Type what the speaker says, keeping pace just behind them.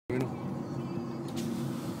Oh.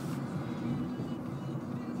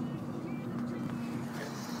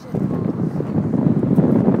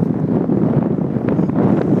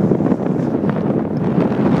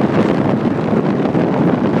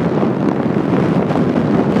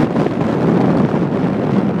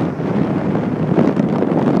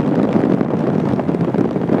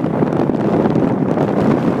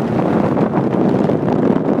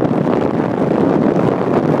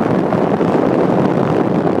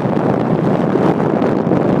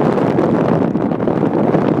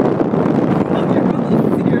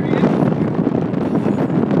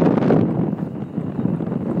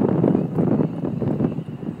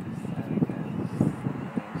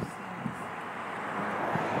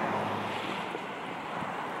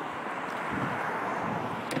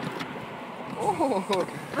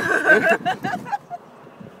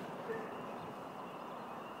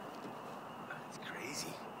 That's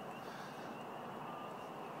crazy.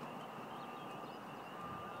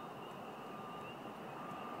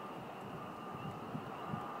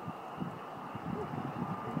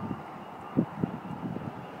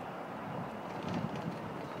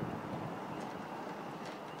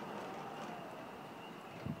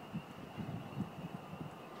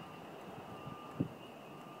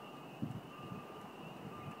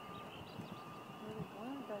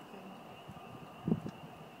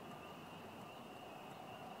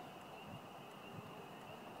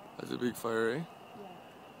 That's a big fire, eh?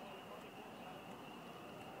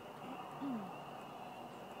 Yeah.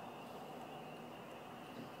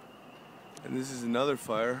 And this is another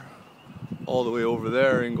fire all the way over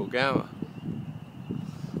there in Gogama.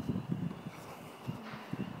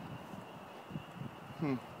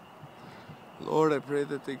 Lord, I pray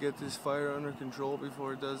that they get this fire under control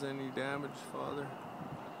before it does any damage, Father.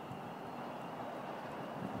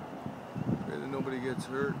 Pray that nobody gets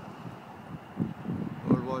hurt.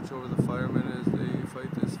 Lord, watch over the firemen as they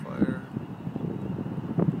fight this fire.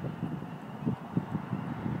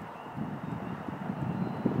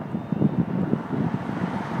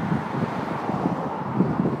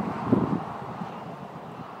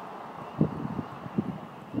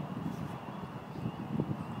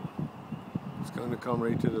 It's going to come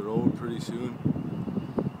right to the road pretty soon.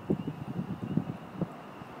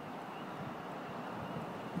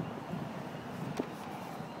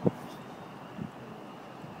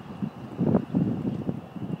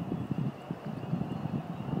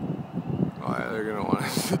 Oh yeah, they're gonna want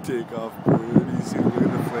us to take off pretty soon. Look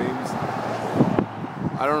at the flames.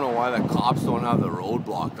 I don't know why the cops don't have the road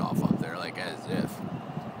blocked off up there, like as if.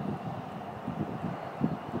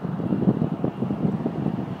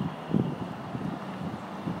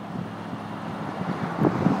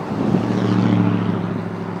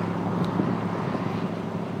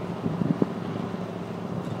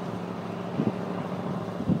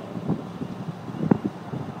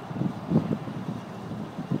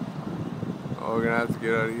 Oh, we're gonna have to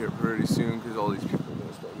get out of here pretty soon because all these people are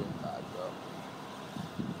gonna start getting backed up.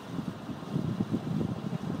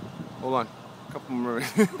 Hold on, a couple more.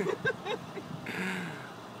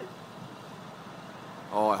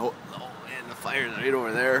 Oh, I hope. Oh man, the fire's right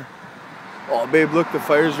over there. Oh, babe, look, the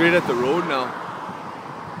fire's right at the road now.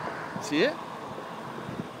 See it?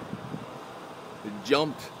 It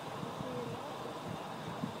jumped.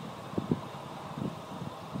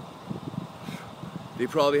 They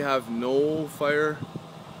probably have no fire,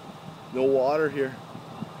 no water here.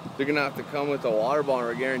 They're gonna have to come with a water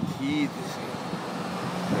bomber, guaranteed.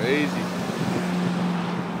 Crazy.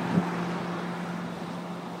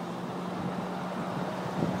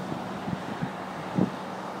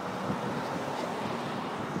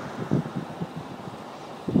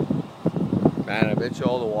 Man, I bet you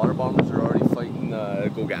all the water bombers are already fighting the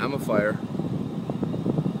Gogama fire.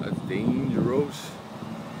 That's dangerous.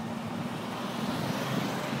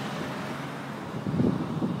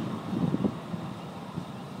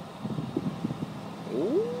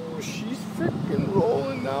 Oh, she's freaking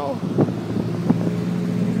rolling now.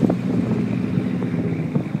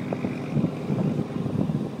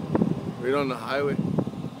 Right on the highway.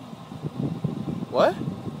 What?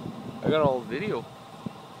 I got all video.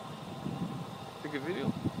 Take a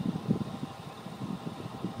video.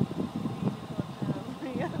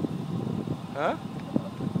 Huh?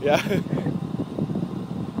 Yeah.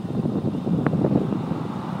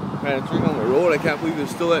 Man, it's right on the road. I can't believe they're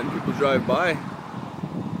still letting people drive by.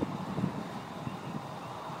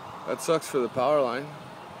 That sucks for the power line.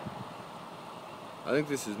 I think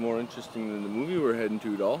this is more interesting than the movie we're heading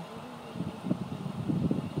to, doll.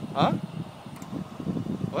 Huh?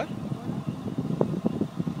 What?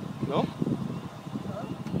 No?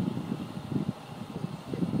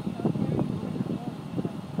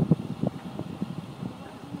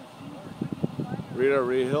 Right at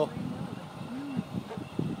Ray Hill.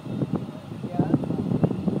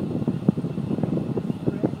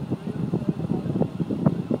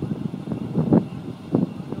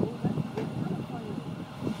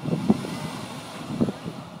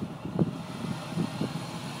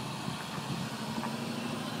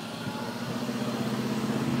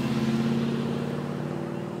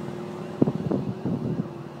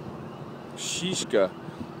 Shishka.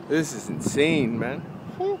 This is insane, man.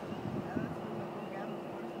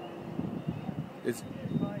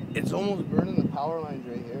 It's almost burning the power lines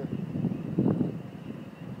right here.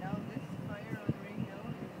 Now this fire on Ray Hill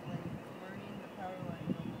is like burning the power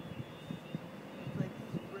lines almost. It's like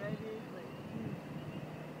spreaded like huge.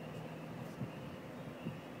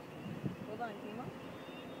 Hold on, Kima.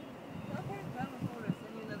 Okay, grab a photo,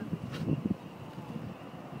 send you another picture.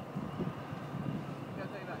 Gotta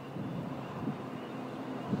call you back.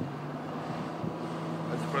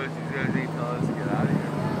 I'm surprised these guys ain't telling us to get out of here.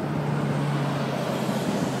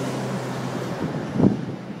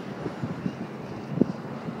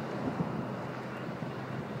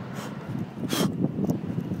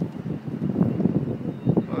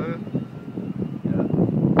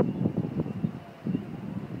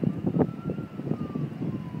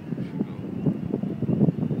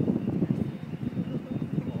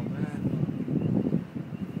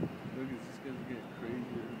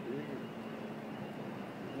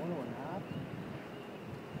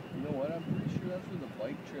 You know what? I'm pretty sure that's where the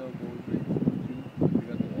bike trail goes right through too. We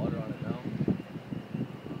got the water on it now.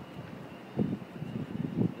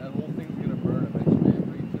 That whole thing's gonna burn eventually,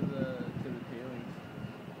 right to the tailings.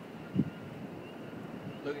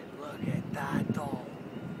 Look at that doll.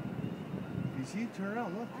 You see? Turn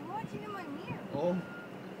around, look. I'm watching him on mirror. Oh.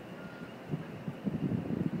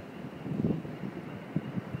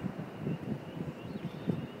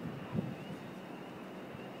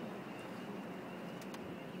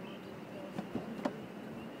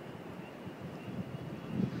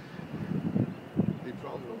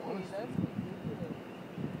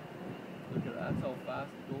 Look at that, that's how fast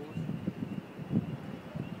it goes.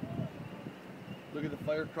 Look at the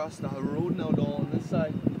fire across the road now, doll, on this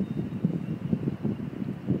side.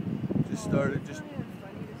 Just started, It's not even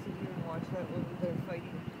funny to sit here and watch that when they're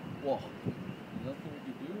fighting. Whoa. Nothing we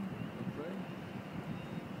could do. That's right.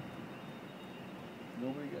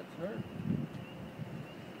 Nobody gets hurt.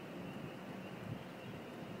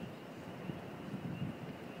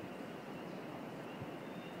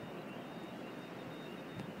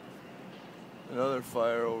 Another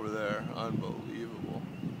fire over there. Unbelievable.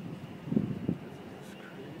 This is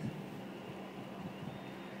crazy.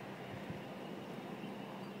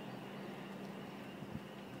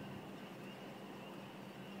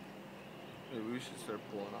 Maybe we should start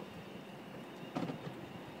pulling up.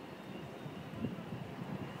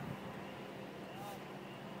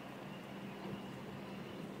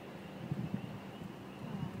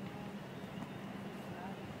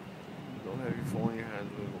 Don't have your phone in your hands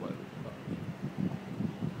when you go by the cops.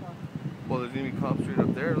 Well, there's gonna be cops right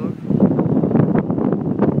up there, look.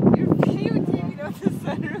 You're videotaping out the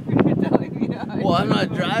sunroof and you're telling me to hide. Well, I'm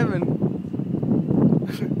not driving.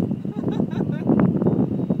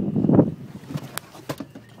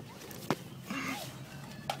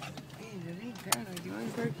 Hey, you're being paranoid. Do you want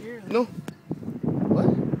to park here? No. What?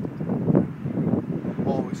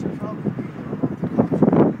 Oh, we should probably be there.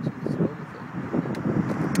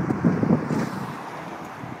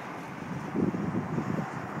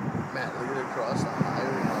 Matt, look at it across the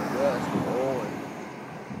highway on West. Oh,